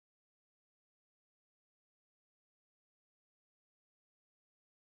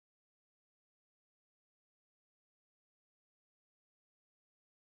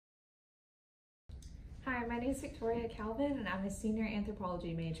Hi, my name is Victoria Calvin, and I'm a senior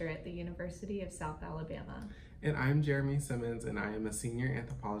anthropology major at the University of South Alabama. And I'm Jeremy Simmons, and I am a senior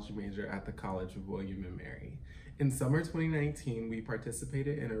anthropology major at the College of William and Mary. In summer 2019, we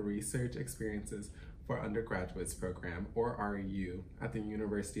participated in a research experiences for undergraduates program, or REU, at the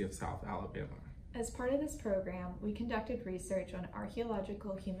University of South Alabama. As part of this program, we conducted research on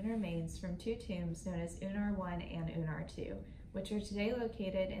archaeological human remains from two tombs known as UNAR-1 and UNAR-2, which are today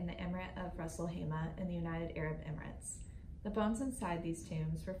located in the Emirate of Ras Al Khaimah in the United Arab Emirates. The bones inside these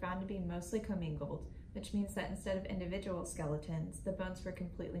tombs were found to be mostly commingled, which means that instead of individual skeletons, the bones were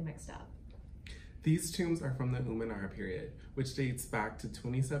completely mixed up. These tombs are from the Umayyad period, which dates back to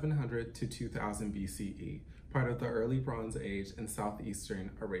 2700 to 2000 BCE, part of the early Bronze Age in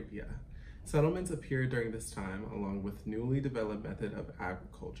southeastern Arabia. Settlements appeared during this time along with newly developed method of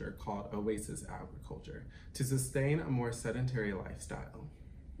agriculture called oasis agriculture to sustain a more sedentary lifestyle.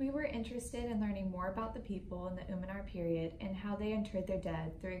 We were interested in learning more about the people in the Umayyad period and how they interred their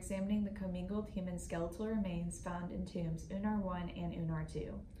dead through examining the commingled human skeletal remains found in tombs UNAR-1 and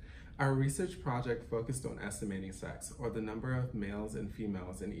UNAR-2. Our research project focused on estimating sex, or the number of males and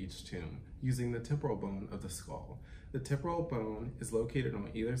females in each tomb, using the temporal bone of the skull. The temporal bone is located on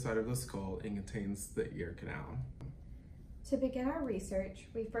either side of the skull and contains the ear canal. To begin our research,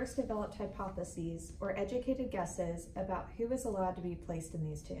 we first developed hypotheses, or educated guesses, about who was allowed to be placed in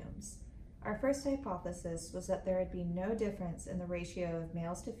these tombs. Our first hypothesis was that there would be no difference in the ratio of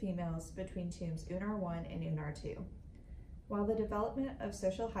males to females between tombs UNAR-1 and UNAR-2. While the development of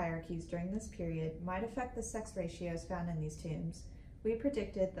social hierarchies during this period might affect the sex ratios found in these tombs, we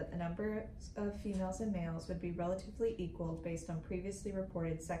predicted that the number of females and males would be relatively equal based on previously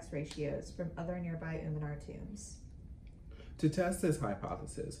reported sex ratios from other nearby Umayyad tombs. To test this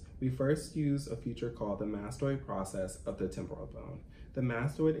hypothesis, we first used a feature called the mastoid process of the temporal bone. The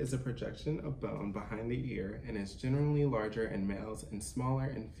mastoid is a projection of bone behind the ear and is generally larger in males and smaller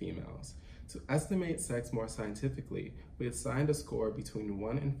in females. To estimate sex more scientifically, we assigned a score between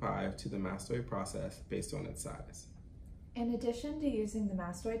 1 and 5 to the mastoid process based on its size. In addition to using the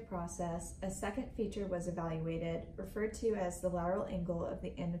mastoid process, a second feature was evaluated, referred to as the lateral angle of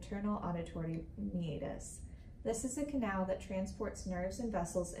the internal auditory meatus. This is a canal that transports nerves and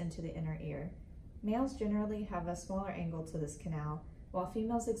vessels into the inner ear. Males generally have a smaller angle to this canal, while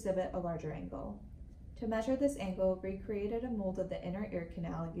females exhibit a larger angle. To measure this angle, we created a mold of the inner ear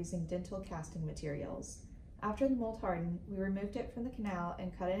canal using dental casting materials. After the mold hardened, we removed it from the canal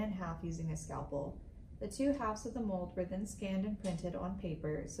and cut it in half using a scalpel. The two halves of the mold were then scanned and printed on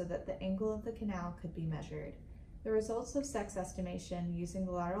paper so that the angle of the canal could be measured. The results of sex estimation using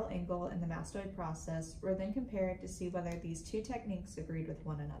the lateral angle and the mastoid process were then compared to see whether these two techniques agreed with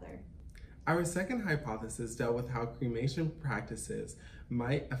one another. Our second hypothesis dealt with how cremation practices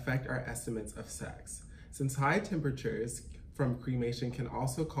might affect our estimates of sex. Since high temperatures from cremation can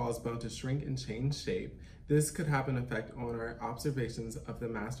also cause bone to shrink and change shape, this could have an effect on our observations of the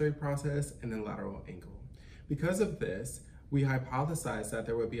mastoid process and the lateral angle. Because of this, we hypothesized that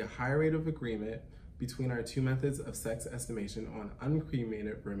there would be a higher rate of agreement between our two methods of sex estimation on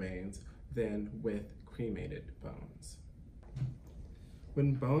uncremated remains than with cremated bones.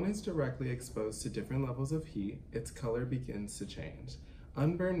 When bone is directly exposed to different levels of heat, its color begins to change.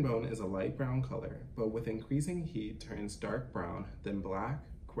 Unburned bone is a light brown color, but with increasing heat turns dark brown, then black,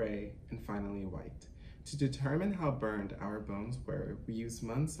 gray, and finally white. To determine how burned our bones were, we used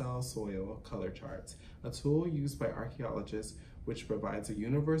Munsell soil color charts, a tool used by archaeologists which provides a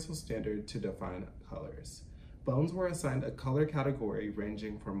universal standard to define colors. Bones were assigned a color category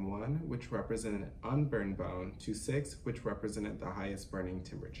ranging from 1, which represented unburned bone, to 6, which represented the highest burning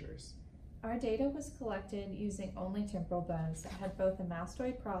temperatures. Our data was collected using only temporal bones that had both the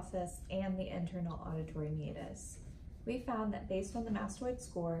mastoid process and the internal auditory meatus. We found that based on the mastoid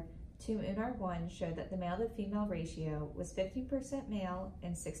score, tomb UNAR-1 showed that the male to female ratio was 50% male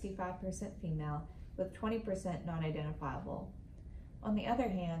and 65% female, with 20% non-identifiable. On the other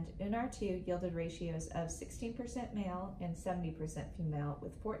hand, UNAR-2 yielded ratios of 16% male and 70% female,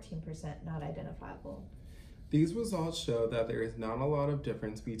 with 14% not identifiable. These results show that there is not a lot of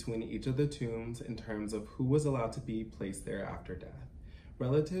difference between each of the tombs in terms of who was allowed to be placed there after death.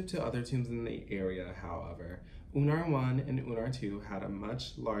 Relative to other tombs in the area, however, UNAR-1 and UNAR-2 had a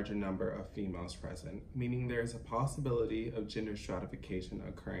much larger number of females present, meaning there is a possibility of gender stratification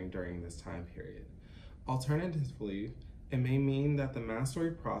occurring during this time period. Alternatively, it may mean that the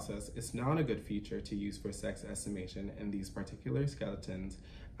mastoid process is not a good feature to use for sex estimation in these particular skeletons,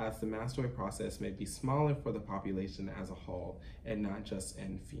 as the mastoid process may be smaller for the population as a whole and not just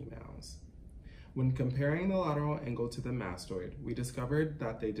in females. When comparing the lateral angle to the mastoid, we discovered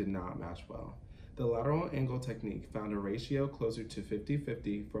that they did not match well. The lateral angle technique found a ratio closer to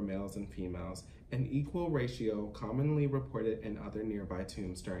 50-50 for males and females, an equal ratio commonly reported in other nearby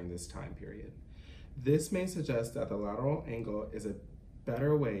tombs during this time period. This may suggest that the lateral angle is a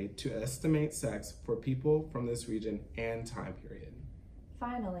better way to estimate sex for people from this region and time period.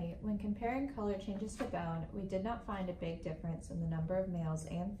 Finally, when comparing color changes to bone, we did not find a big difference in the number of males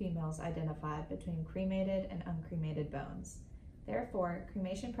and females identified between cremated and uncremated bones. Therefore,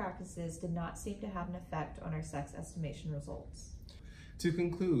 cremation practices did not seem to have an effect on our sex estimation results. To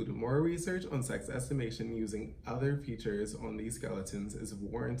conclude, more research on sex estimation using other features on these skeletons is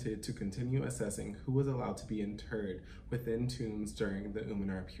warranted to continue assessing who was allowed to be interred within tombs during the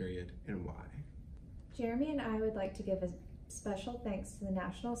Umanar period and why. Jeremy and I would like to give a special thanks to the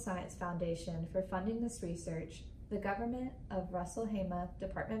National Science Foundation for funding this research, the government of Ras Al Khaimah,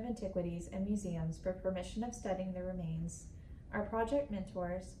 Department of Antiquities and Museums for permission of studying the remains, our project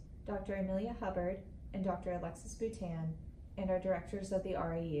mentors, Dr. Amelia Hubbard and Dr. Alexis Boutan, and our directors of the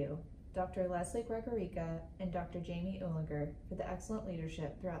REU, Dr. Leslie Gregorica and Dr. Jamie Uliger, for the excellent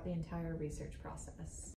leadership throughout the entire research process.